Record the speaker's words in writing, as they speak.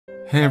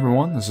Hey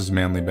everyone, this is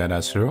Manly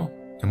Badass Hero,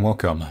 and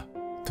welcome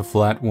to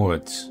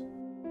Flatwoods.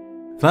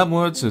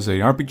 Flatwoods is a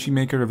RPG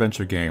Maker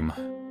adventure game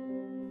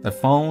that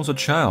follows a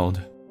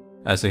child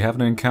as they have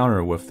an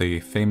encounter with the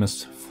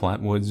famous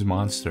Flatwoods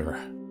Monster.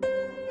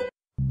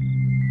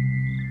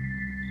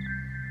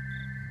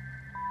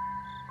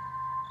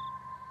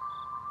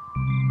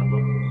 Hello,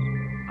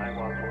 I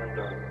was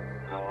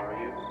Linda. How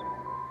are you?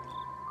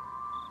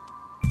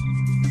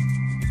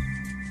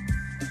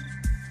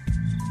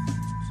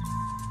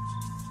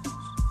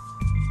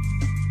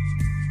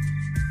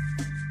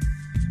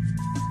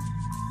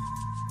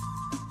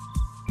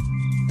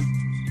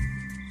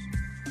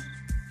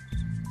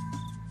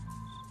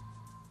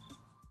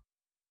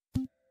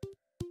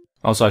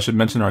 Also, I should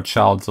mention our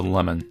child's a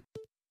lemon.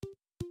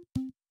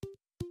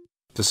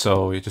 Just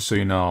so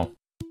you know.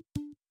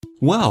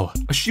 Wow,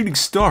 a shooting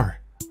star!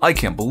 I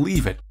can't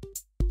believe it!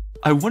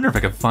 I wonder if I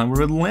can find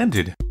where it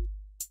landed.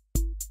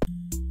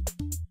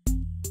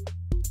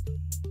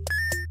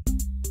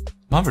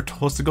 Mama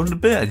told us to go to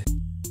bed.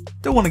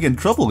 Don't want to get in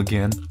trouble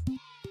again.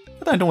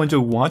 But I don't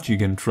enjoy watching you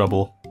get in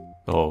trouble.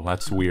 Oh,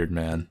 that's weird,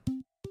 man.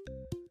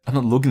 I'm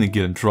not looking to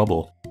get in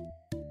trouble.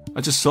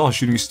 I just saw a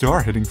shooting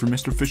star heading for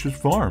Mr. Fisher's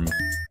farm.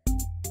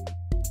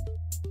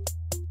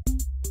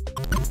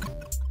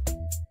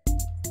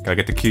 Gotta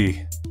get the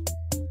key.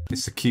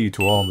 It's the key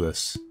to all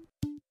this.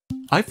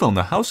 I found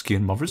the house key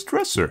in Mother's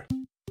dresser.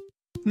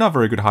 Not a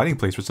very good hiding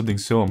place for something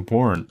so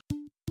important.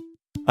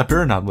 I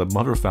better not let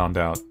Mother find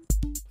out.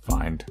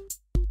 Find.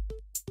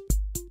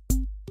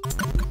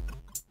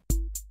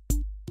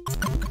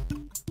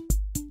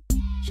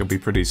 She'll be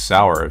pretty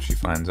sour if she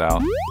finds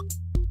out.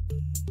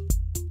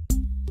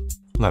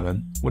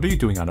 Lemon, what are you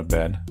doing out of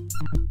bed?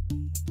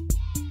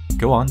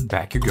 Go on,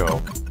 back you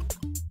go.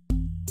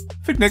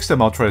 I think next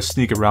time I'll try to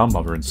sneak around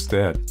Mother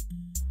instead.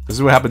 This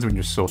is what happens when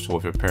you're social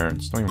with your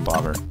parents. Don't even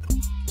bother.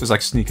 Just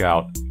like sneak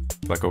out.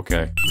 Like,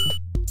 okay.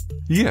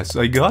 Yes,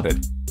 I got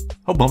it.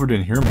 Hope Mother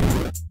didn't hear me.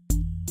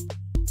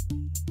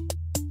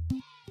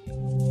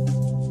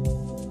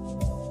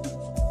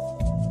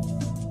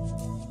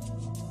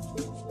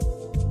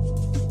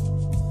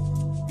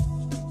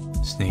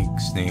 Sneak,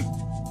 sneak.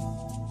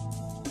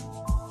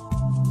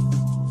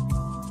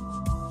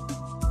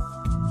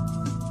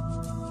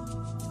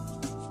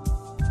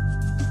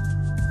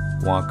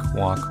 Walk,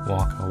 walk,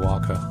 waka,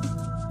 waka.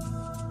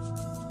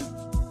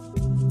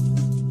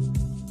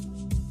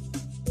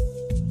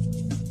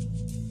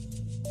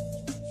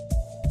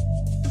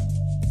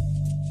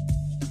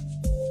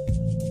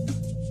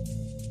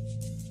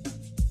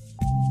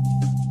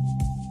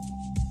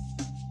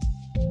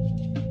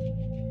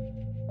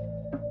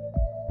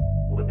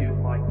 Would you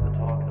like to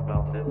talk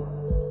about it?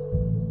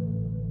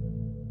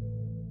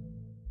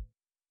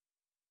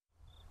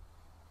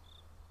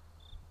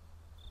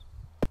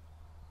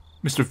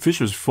 Mr.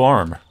 Fisher's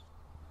farm.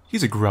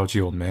 He's a grouchy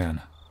old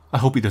man. I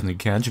hope he doesn't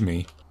catch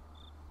me.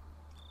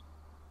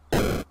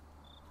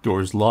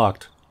 Door's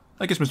locked.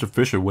 I guess Mr.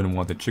 Fisher wouldn't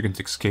want the chickens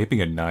escaping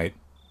at night.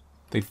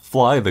 They'd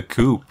fly the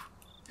coop.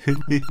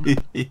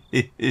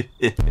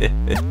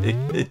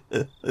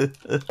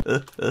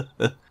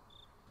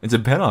 It's a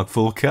paddock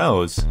full of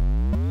cows.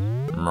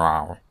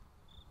 Meow.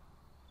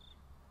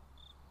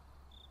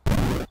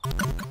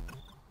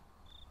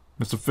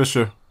 Mr.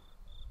 Fisher,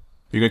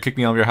 you're gonna kick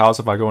me out of your house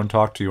if I go and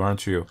talk to you,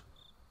 aren't you?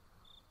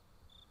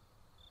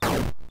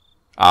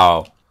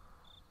 Ow.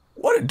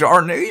 What a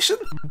darnation!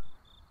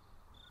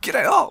 Get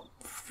out!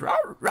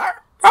 Why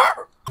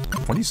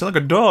do you sound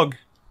like a dog?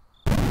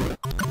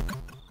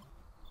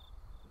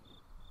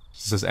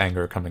 This is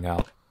anger coming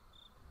out.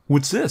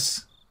 What's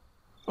this?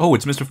 Oh,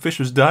 it's Mr.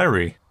 Fisher's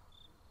diary.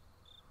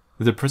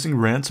 The depressing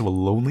rants of a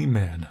lonely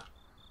man.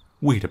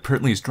 Wait,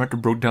 apparently his tractor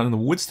broke down in the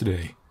woods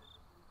today.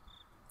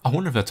 I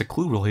wonder if that's a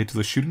clue related to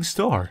the shooting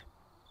star.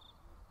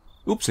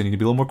 Oops, I need to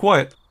be a little more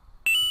quiet.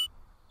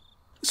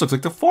 This looks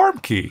like the farm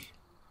key.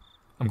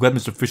 I'm glad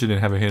Mr. Fisher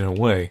didn't have it hidden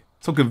away.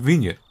 So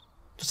convenient.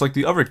 Just like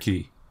the other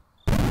key.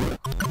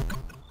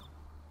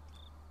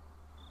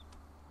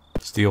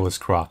 Steal his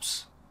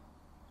crops.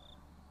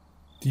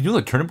 Do you know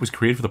that turnip was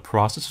created for the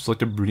process of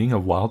selective breeding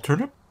of wild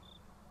turnip?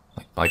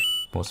 Like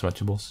most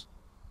vegetables?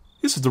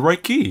 This is the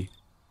right key.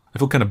 I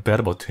feel kind of bad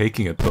about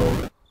taking it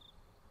though.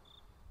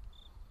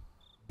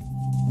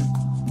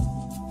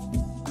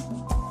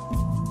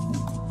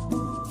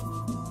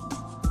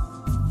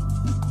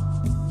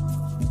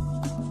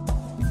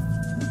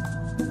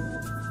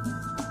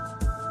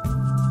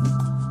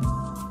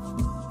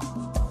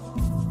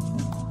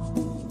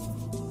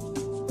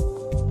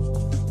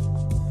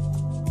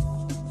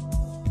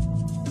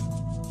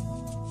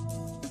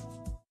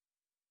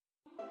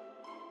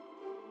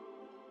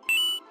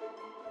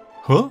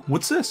 Huh?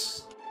 What's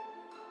this?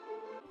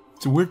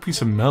 It's a weird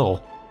piece of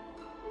metal.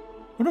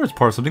 I wonder if it's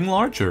part of something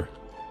larger.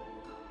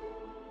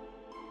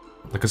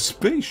 Like a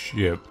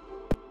spaceship.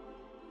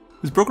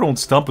 This broken old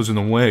stump was in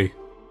the way.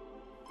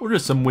 Or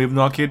there's some way of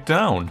knocking it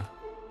down.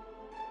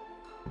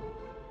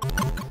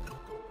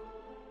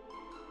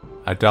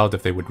 I doubt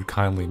if they would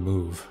kindly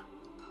move.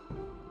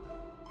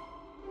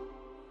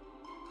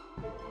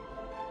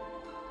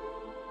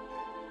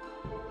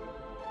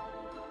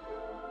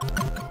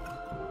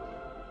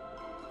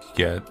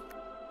 yet.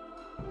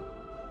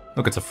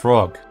 Look, it's a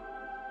frog.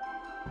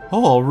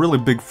 Oh, a really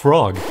big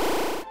frog. There's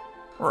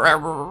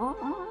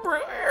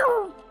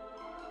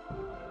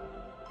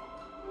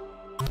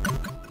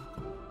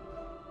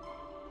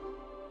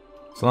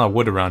a lot of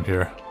wood around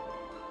here.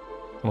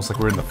 Almost like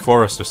we're in the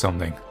forest or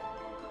something.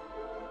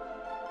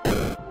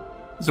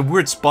 It's a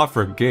weird spot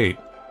for a gate.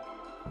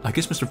 I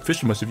guess Mr.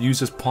 Fisher must have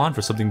used this pond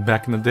for something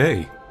back in the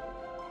day.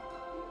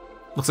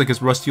 Looks like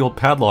his rusty old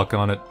padlock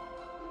on it.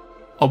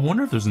 I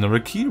wonder if there's another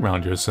key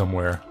around here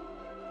somewhere.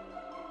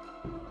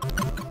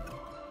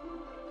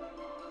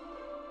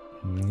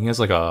 He has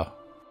like a...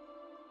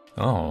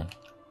 Oh.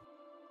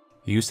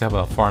 He used to have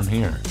a farm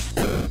here.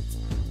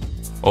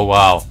 Oh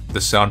wow, the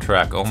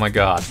soundtrack, oh my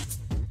god.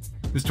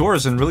 This door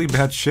is in really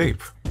bad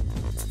shape.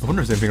 I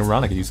wonder if there's anything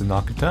around I could use to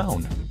knock it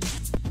down.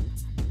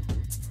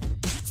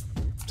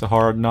 It's a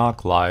hard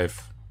knock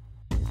life.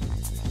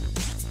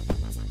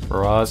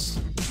 For us.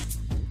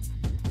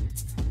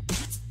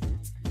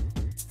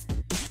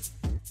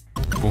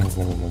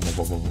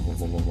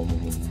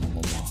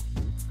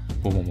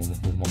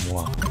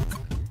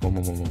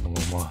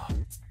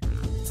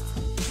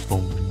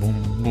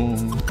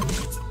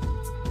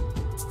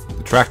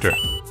 The tractor.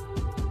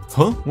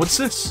 Huh? What's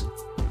this?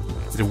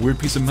 It's a weird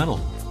piece of metal.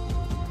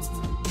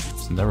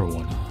 It's another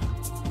one.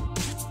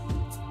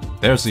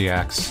 There's the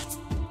axe.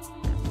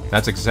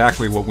 That's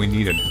exactly what we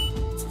needed.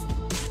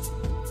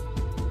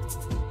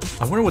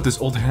 I wonder what this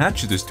old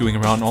hatchet is doing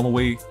around all the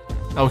way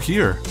out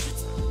here.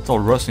 It's all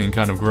rusty and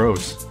kind of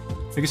gross.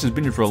 I guess it's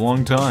been here for a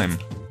long time.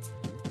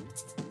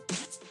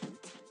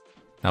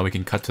 Now we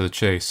can cut to the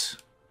chase.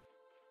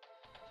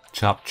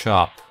 Chop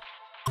chop.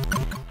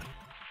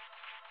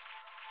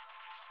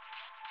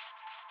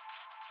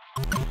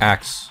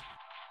 Axe.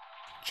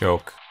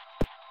 Joke.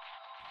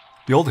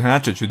 The old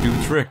hatchet should do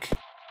the trick.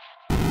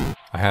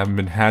 I haven't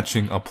been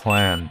hatching a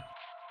plan.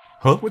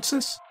 Huh? What's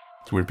this?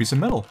 It's a weird piece of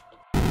metal.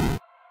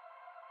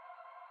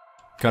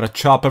 Gotta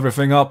chop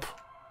everything up.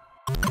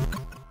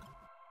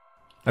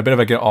 I bet if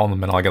I get all the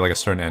metal, I get like a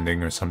certain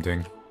ending or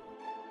something.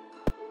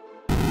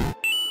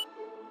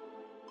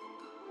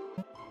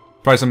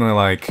 Probably something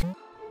like...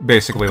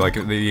 Basically, like,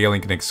 the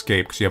alien can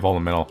escape because you have all the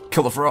metal.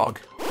 Kill the frog!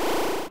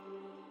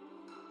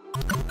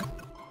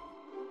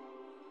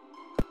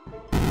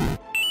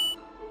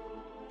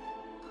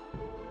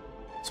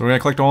 So we're gonna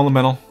collect all the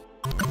metal.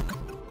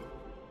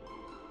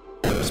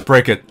 Just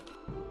break it.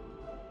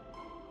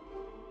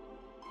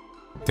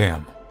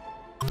 Damn.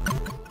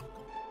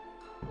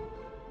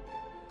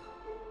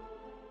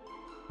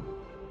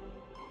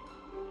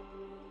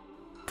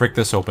 Break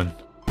this open.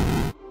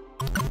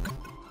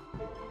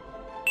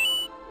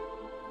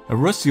 A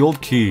rusty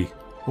old key.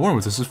 I wonder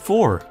what this is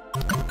for.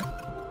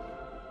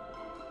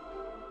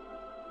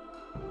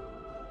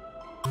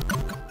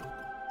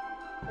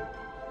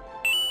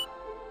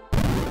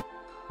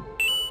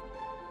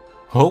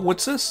 Oh,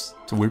 what's this?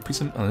 It's a weird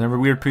piece of... another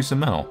weird piece of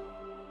metal.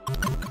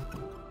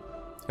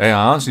 Hey,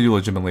 I honestly do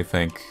legitimately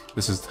think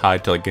this is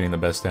tied to like getting the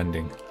best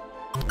ending.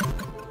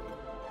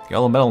 Get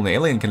all the metal and the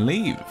alien can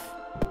leave.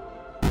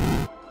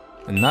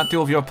 And not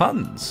deal with your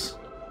puns.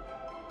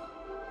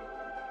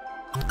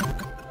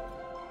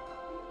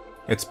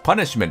 Its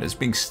punishment is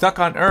being stuck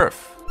on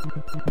Earth.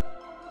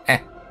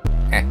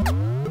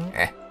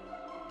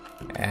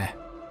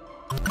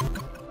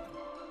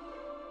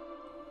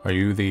 Are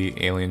you the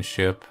alien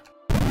ship?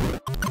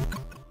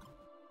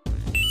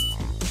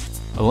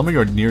 A lumber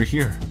yard near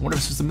here. I wonder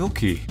if this is the milk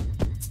key.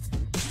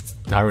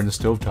 Diary in the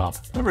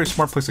stovetop. Not a very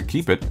smart place to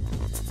keep it.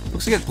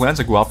 Looks like it plans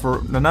to go out for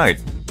the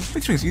night.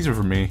 Makes things easier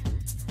for me.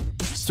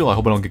 Still, I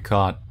hope I don't get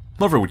caught.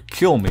 Lover would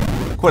kill me.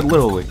 Quite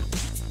literally.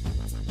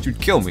 She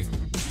would kill me.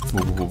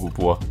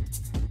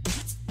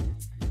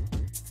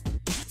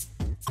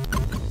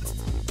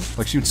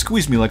 Like she would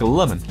squeeze me like a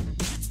lemon.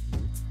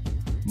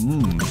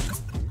 Mmm.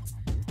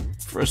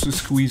 Freshly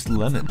squeezed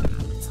lemon.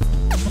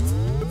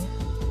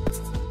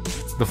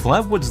 The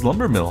Flatwoods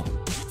lumber mill.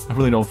 I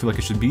really don't feel like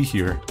I should be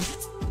here.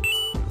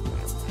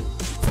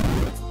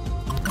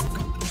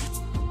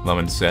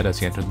 Lemon said as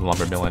he entered the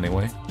lumber mill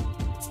anyway.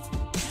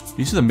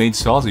 These are the main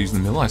saws they use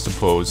in the mill, I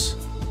suppose.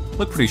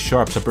 Look pretty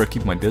sharp, so I better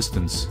keep my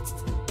distance.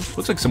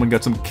 Looks like someone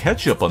got some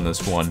ketchup on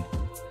this one.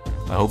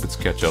 I hope it's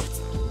ketchup.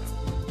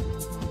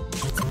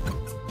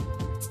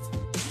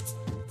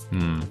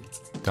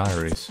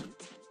 Diaries.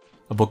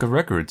 A book of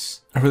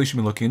records. I really should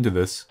be looking into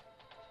this.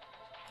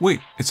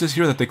 Wait, it says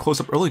here that they closed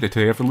up early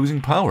today after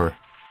losing power.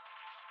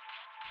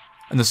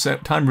 And the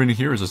time written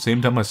here is the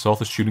same time I saw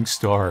the shooting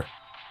star.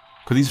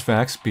 Could these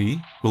facts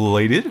be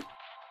related?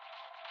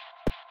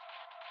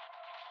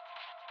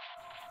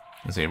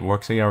 I say it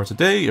works 8 hours a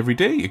day, every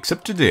day,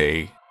 except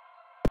today.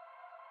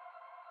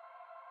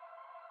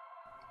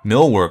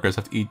 Mill workers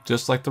have to eat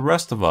just like the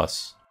rest of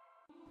us.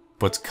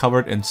 But it's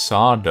covered in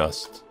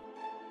sawdust.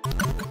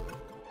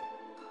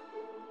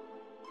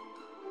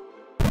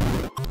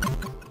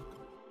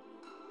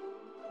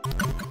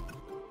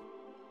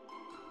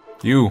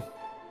 You,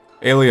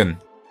 alien.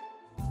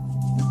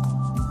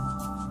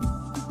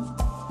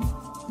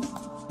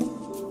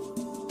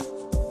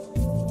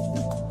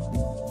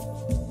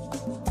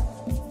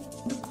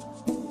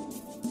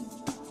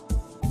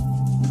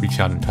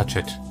 out and touch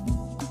it.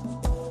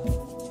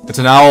 It's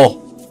an owl!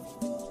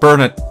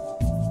 Burn it!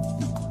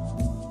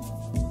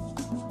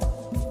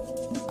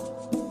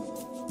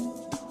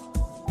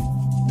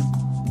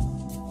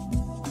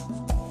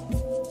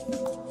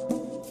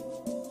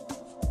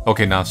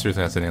 Okay, now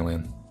seriously, that's an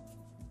alien.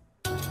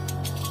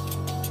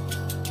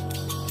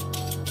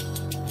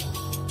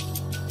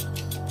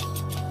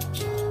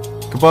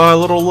 Goodbye,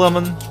 little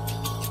lemon.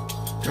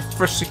 Your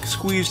freshly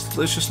squeezed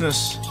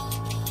deliciousness.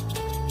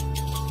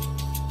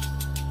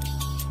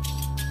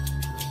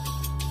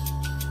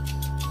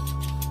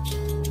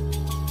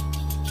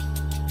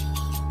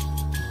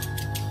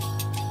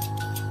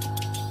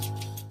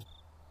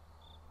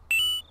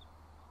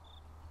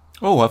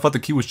 Oh, I thought the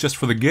key was just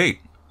for the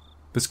gate.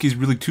 This key's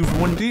really 2 for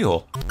 1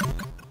 deal.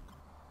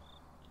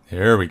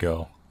 There we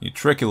go. You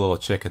tricky little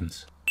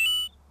chickens.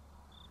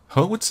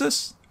 Oh, what's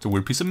this? It's a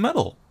weird piece of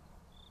metal.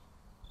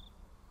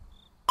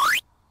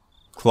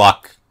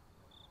 Clock.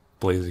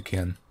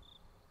 Blaziken.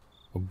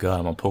 Oh god,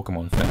 I'm a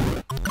Pokemon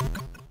fan.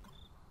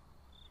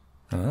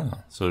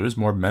 Ah, so there's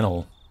more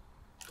metal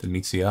than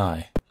meets the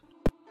eye.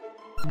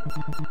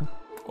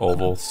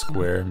 Oval,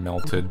 square,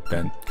 melted,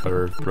 bent,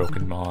 curved,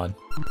 broken mod.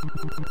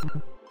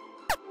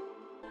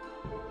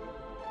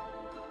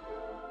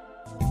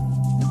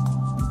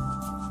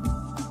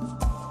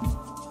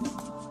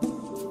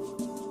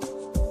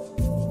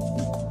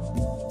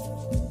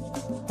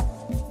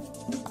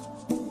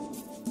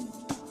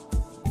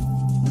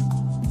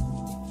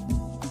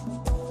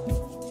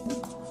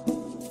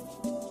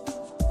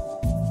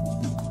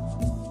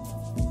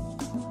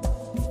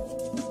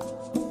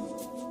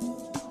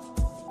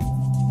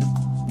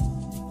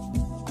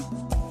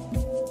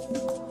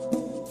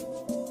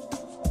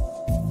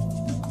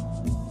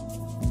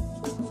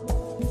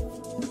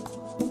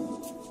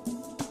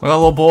 Well,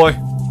 little boy.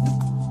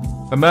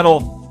 The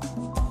metal.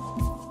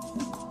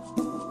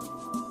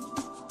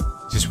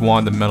 Just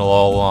wanted the metal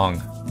all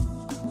along.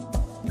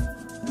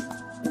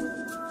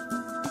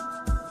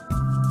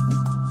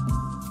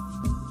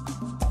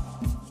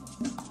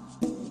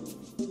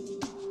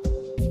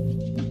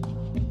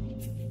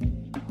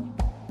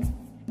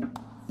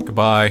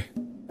 Goodbye.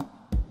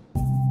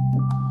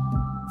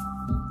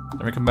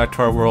 Let me come back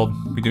to our world.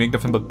 We do make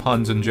nothing but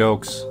puns and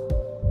jokes.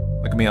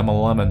 Look at me, I'm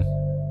a lemon.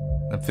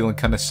 I'm feeling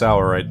kind of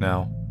sour right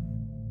now.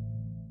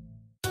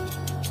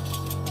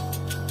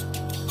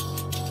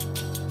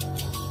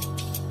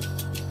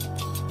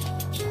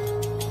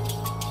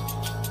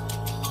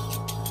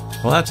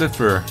 Well, that's it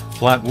for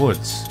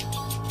Flatwoods.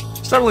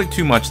 It's not really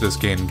too much this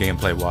game,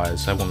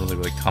 gameplay-wise. I won't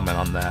really comment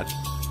on that.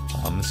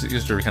 This is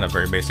just a kind of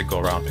very basic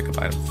go-around, pick up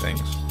item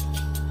things.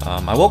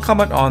 I will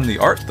comment on the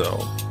art, though.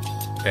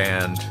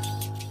 And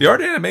the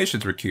art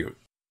animations were cute.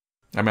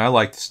 I mean, I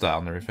like the style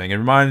and everything. It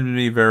reminded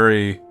me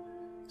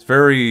it's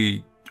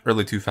very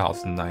early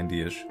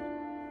 2090-ish.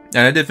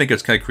 And I did think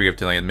it's kind of creative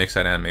to like mix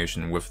that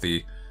animation with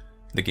the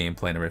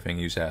gameplay and everything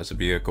used as a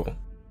vehicle.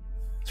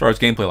 As far as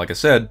gameplay, like I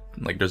said,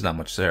 like there's not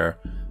much there.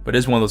 But it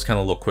is one of those kind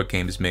of little quick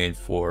games made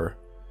for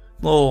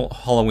little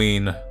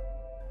Halloween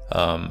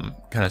kind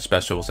of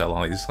specials that a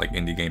lot of these like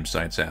indie game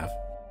sites have.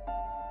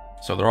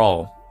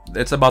 So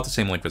it's about the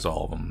same length as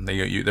all of them.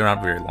 They're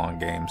not very long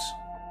games.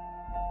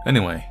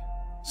 Anyway,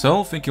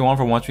 so thank you all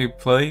for watching me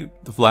play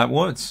the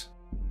Flatwoods.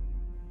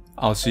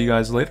 I'll see you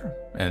guys later,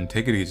 and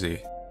take it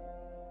easy.